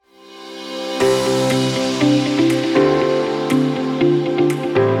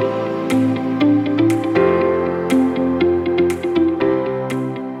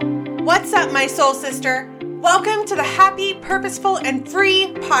soul sister. Welcome to the Happy, Purposeful, and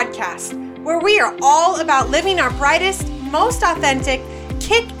Free podcast, where we are all about living our brightest, most authentic,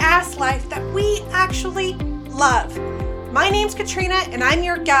 kick-ass life that we actually love. My name's Katrina, and I'm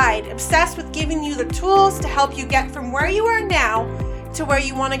your guide, obsessed with giving you the tools to help you get from where you are now to where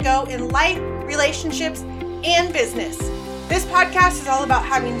you want to go in life, relationships, and business. This podcast is all about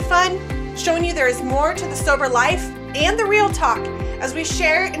having fun, showing you there is more to the sober life and the real talk as we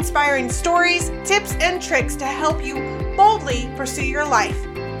share inspiring stories, tips, and tricks to help you boldly pursue your life.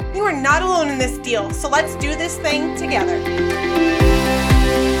 You are not alone in this deal, so let's do this thing together.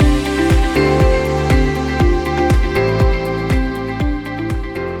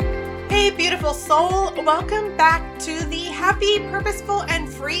 Hey, beautiful soul. Welcome back to the Happy, Purposeful,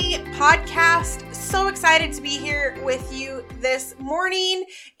 and Free podcast. So excited to be here with you this morning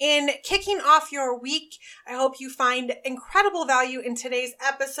in kicking off your week. I hope you find incredible value in today's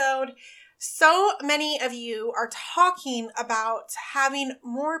episode. So many of you are talking about having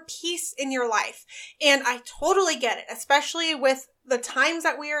more peace in your life, and I totally get it, especially with the times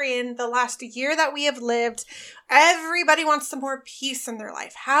that we are in, the last year that we have lived. Everybody wants some more peace in their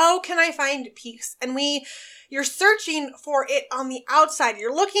life. How can I find peace? And you're searching for it on the outside.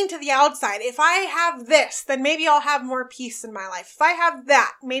 You're looking to the outside. If I have this, then maybe I'll have more peace in my life. If I have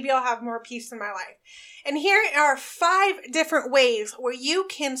that, maybe I'll have more peace in my life. And here are 5 different ways where you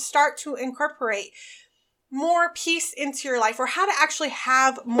can start to incorporate more peace into your life, or how to actually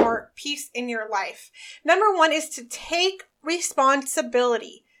have more peace in your life. Number 1 is to take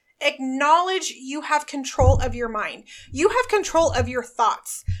responsibility. Acknowledge you have control of your mind. You have control of your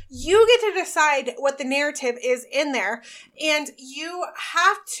thoughts. You get to decide what the narrative is in there, and you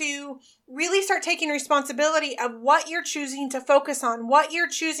have to really start taking responsibility of what you're choosing to focus on, what you're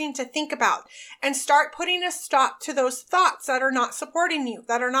choosing to think about, and start putting a stop to those thoughts that are not supporting you,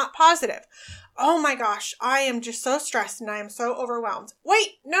 that are not positive. Oh my gosh, I am just so stressed and I am so overwhelmed.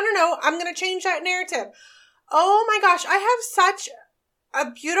 Wait, no, I'm going to change that narrative. Oh my gosh, I have such a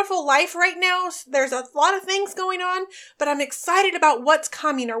beautiful life right now. There's a lot of things going on, but I'm excited about what's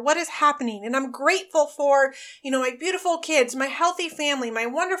coming or what is happening. And I'm grateful for, my beautiful kids, my healthy family, my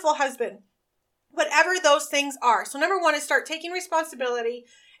wonderful husband, whatever those things are. So number 1 is start taking responsibility.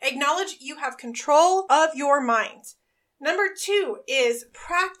 Acknowledge you have control of your mind. Number 2 is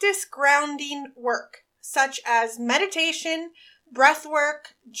practice grounding work, such as meditation, breath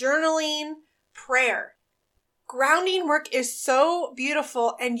work, journaling, prayer. Grounding work is so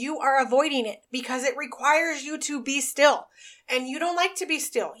beautiful, and you are avoiding it because it requires you to be still, and you don't like to be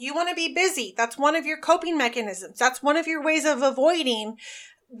still. You want to be busy. That's one of your coping mechanisms. That's one of your ways of avoiding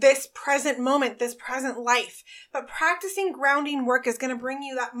this present moment, this present life. But practicing grounding work is going to bring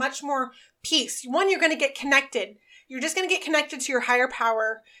you that much more peace. 1, you're going to get connected. You're just going to get connected to your higher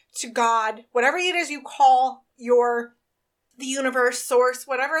power, to God, whatever it is you call the universe, source,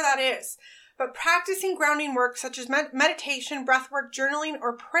 whatever that is. But practicing grounding work such as meditation, breathwork, journaling,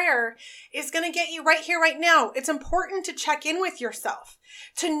 or prayer is going to get you right here, right now. It's important to check in with yourself,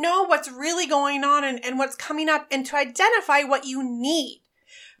 to know what's really going on and what's coming up, and to identify what you need.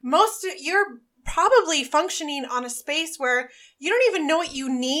 You're probably functioning on a space where you don't even know what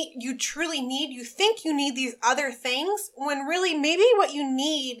you truly need. You think you need these other things when really maybe what you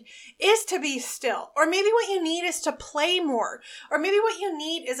need is to be still, or maybe what you need is to play more, or maybe what you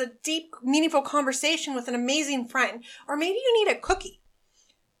need is a deep, meaningful conversation with an amazing friend, or maybe you need a cookie,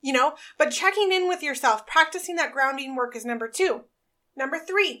 but checking in with yourself, practicing that grounding work is number 2. Number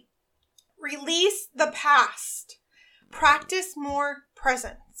 3, release the past. Practice more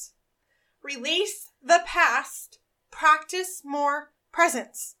presence. Release the past, practice more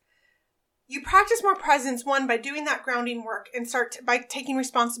presence. You practice more presence, 1, by doing that grounding work, and start by taking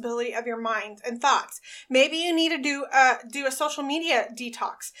responsibility of your mind and thoughts. Maybe you need to do a social media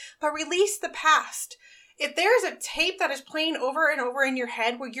detox, but release the past. If there's a tape that is playing over and over in your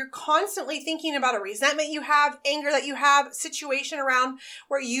head where you're constantly thinking about a resentment you have, anger that you have, situation around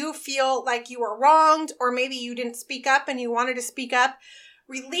where you feel like you were wronged, or maybe you didn't speak up and you wanted to speak up,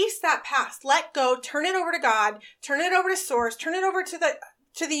 release that past. Let go. Turn it over to God. Turn it over to Source. Turn it over to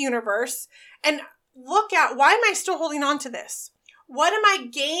the universe. And look at, why am I still holding on to this? What am I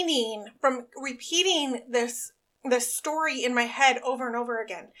gaining from repeating this story in my head over and over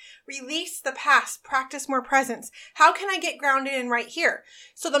again? Release the past. Practice more presence. How can I get grounded in right here?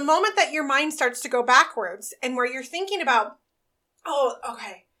 So the moment that your mind starts to go backwards, and where you're thinking about, oh,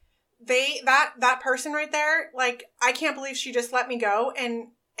 okay, that person right there, like, I can't believe she just let me go, and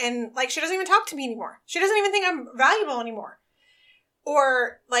like, she doesn't even talk to me anymore. She doesn't even think I'm valuable anymore.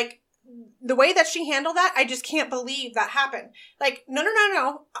 Or like, the way that she handled that, I just can't believe that happened. Like,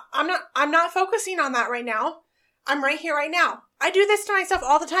 no. I'm not focusing on that right now. I'm right here, right now. I do this to myself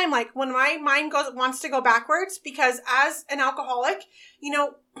all the time. Like when my mind wants to go backwards, because as an alcoholic,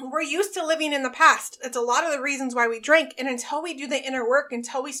 we're used to living in the past. It's a lot of the reasons why we drink. And until we do the inner work,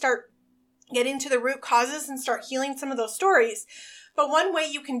 until we start getting to the root causes and start healing some of those stories. But one way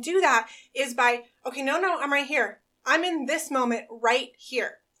you can do that is by, okay, no, I'm right here. I'm in this moment right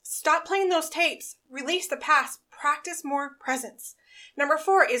here. Stop playing those tapes. Release the past. Practice more presence. Number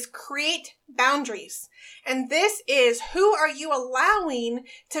 4 is create boundaries. And this is, who are you allowing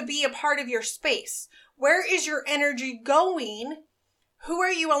to be a part of your space? Where is your energy going? Who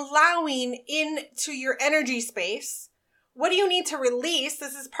are you allowing into your energy space? What do you need to release?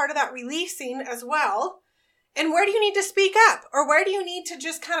 This is part of that releasing as well. And where do you need to speak up? Or where do you need to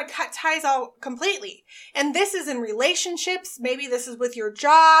just kind of cut ties out completely? And this is in relationships. Maybe this is with your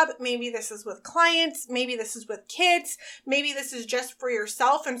job. Maybe this is with clients. Maybe this is with kids. Maybe this is just for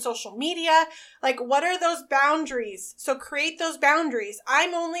yourself and social media. Like, what are those boundaries? So create those boundaries.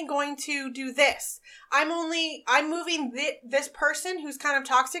 I'm only going to do this. I'm moving this person who's kind of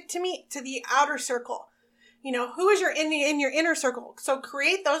toxic to me to the outer circle. Who is in your inner circle? So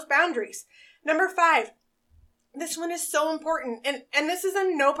create those boundaries. Number 5. This one is so important. And this is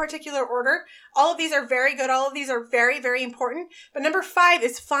in no particular order. All of these are very good. All of these are very, very important. But number 5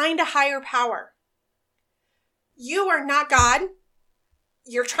 is find a higher power. You are not God.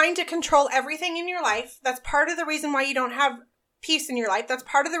 You're trying to control everything in your life. That's part of the reason why you don't have peace in your life. That's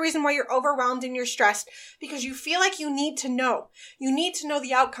part of the reason why you're overwhelmed and you're stressed, because you feel like you need to know. You need to know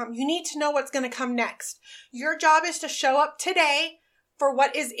the outcome. You need to know what's going to come next. Your job is to show up today for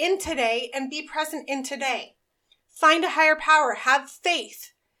what is in today and be present in today. Find a higher power. Have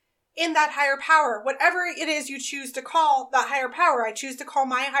faith in that higher power. Whatever it is you choose to call that higher power. I choose to call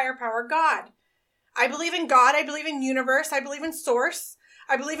my higher power God. I believe in God. I believe in universe. I believe in source.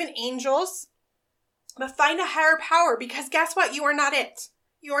 I believe in angels. But find a higher power, because guess what? You are not it.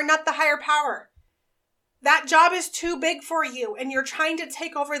 You are not the higher power. That job is too big for you and you're trying to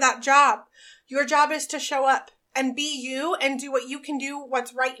take over that job. Your job is to show up and be you and do what you can do,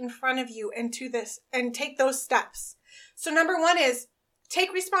 what's right in front of you, and to this and take those steps. So number 1 is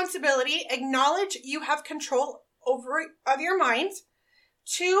take responsibility, acknowledge you have control of your mind.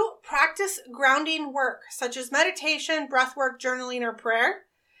 2, practice grounding work such as meditation, breath work, journaling, or prayer.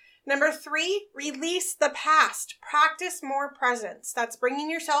 Number 3, release the past. Practice more presence. That's bringing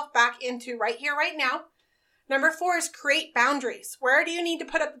yourself back into right here, right now. Number 4 is create boundaries. Where do you need to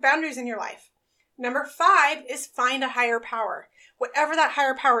put up the boundaries in your life? Number 5 is find a higher power. Whatever that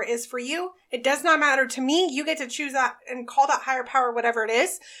higher power is for you, it does not matter to me. You get to choose that and call that higher power whatever it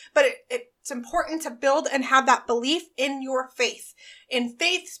is. But it's important to build and have that belief in your faith. In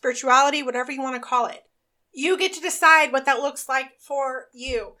faith, spirituality, whatever you want to call it. You get to decide what that looks like for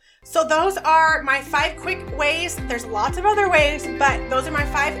you. So those are my 5 quick ways. There's lots of other ways, but those are my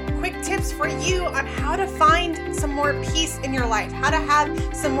 5 quick tips for you on how to find some more peace in your life, how to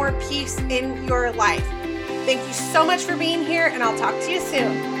have some more peace in your life. Thank you so much for being here, and I'll talk to you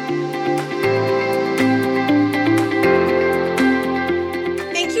soon.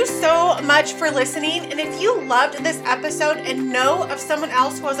 Thank you so much for listening. And if you loved this episode and know of someone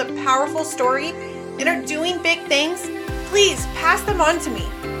else who has a powerful story and are doing big things, please pass them on to me.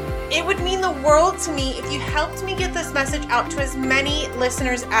 It would mean the world to me if you helped me get this message out to as many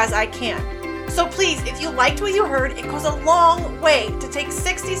listeners as I can. So please, if you liked what you heard, it goes a long way to take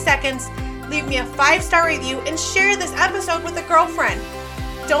 60 seconds, leave me a 5-star review, and share this episode with a girlfriend.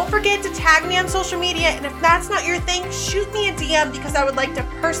 Don't forget to tag me on social media, and if that's not your thing, shoot me a DM, because I would like to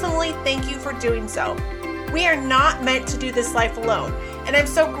personally thank you for doing so. We are not meant to do this life alone, and I'm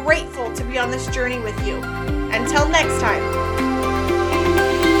so grateful to be on this journey with you. Until next time.